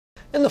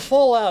In the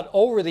fallout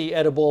over the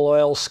edible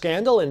oil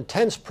scandal,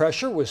 intense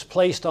pressure was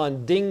placed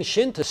on Ting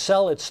Hsin to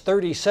sell its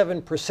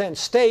 37%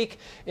 stake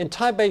in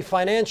Taipei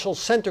Financial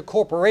Center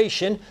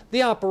Corporation,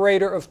 the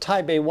operator of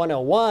Taipei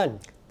 101.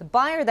 The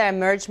buyer that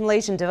emerged,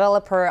 Malaysian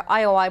developer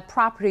IOI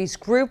Properties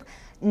Group,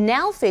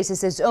 now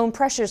faces its own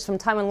pressures from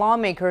Taiwan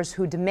lawmakers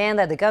who demand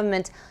that the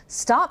government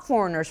stop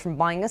foreigners from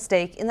buying a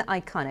stake in the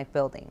iconic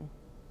building.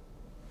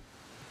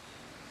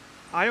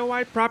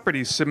 IOI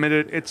Properties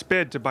submitted its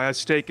bid to buy a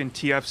stake in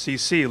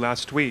TFCC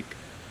last week.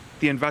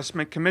 The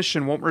Investment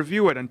Commission won't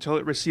review it until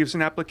it receives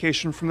an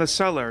application from the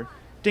seller,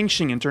 Ting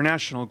Hsin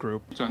International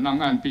Group.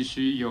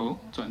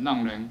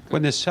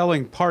 When the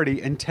selling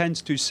party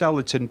intends to sell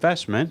its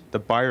investment, the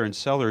buyer and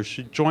seller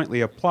should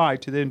jointly apply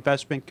to the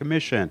Investment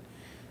Commission.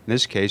 In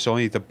this case,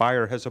 only the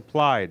buyer has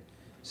applied.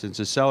 Since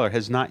the seller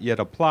has not yet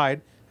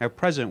applied, at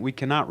present, we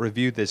cannot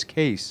review this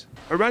case.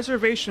 A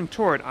reservation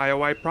toward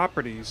IOI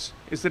Properties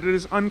is that it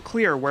is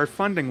unclear where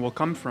funding will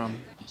come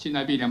from. This is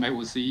a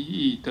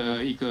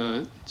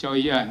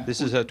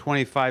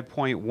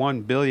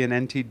 25.1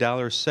 billion NT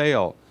dollar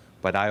sale,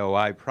 but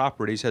IOI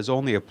Properties has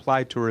only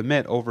applied to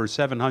remit over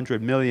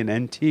 700 million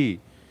NT.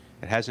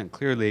 It hasn't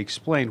clearly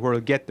explained where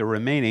it'll get the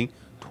remaining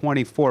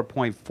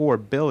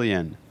 24.4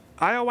 billion.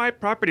 IOI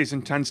Properties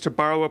intends to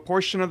borrow a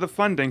portion of the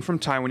funding from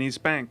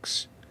Taiwanese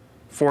banks.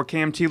 4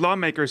 KMT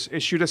lawmakers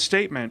issued a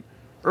statement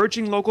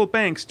urging local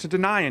banks to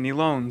deny any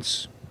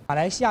loans.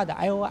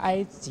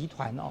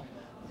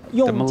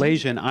 The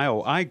Malaysian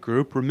IOI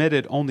Group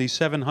remitted only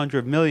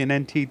 700 million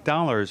NT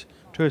dollars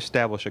to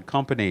establish a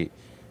company.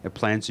 It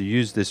plans to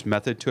use this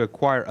method to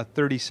acquire a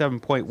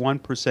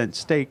 37.1%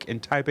 stake in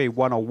Taipei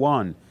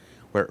 101.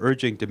 We're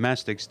urging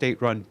domestic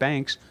state-run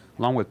banks,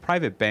 along with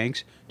private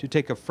banks, to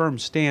take a firm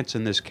stance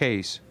in this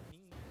case.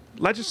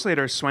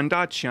 Legislator Sun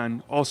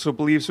Ta-chien also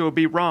believes it would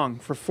be wrong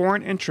for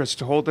foreign interests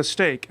to hold a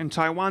stake in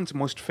Taiwan's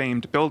most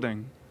famed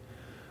building.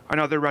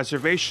 Another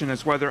reservation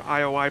is whether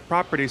IOI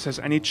Properties has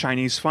any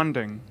Chinese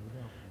funding.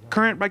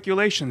 Current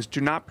regulations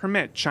do not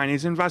permit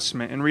Chinese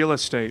investment in real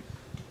estate.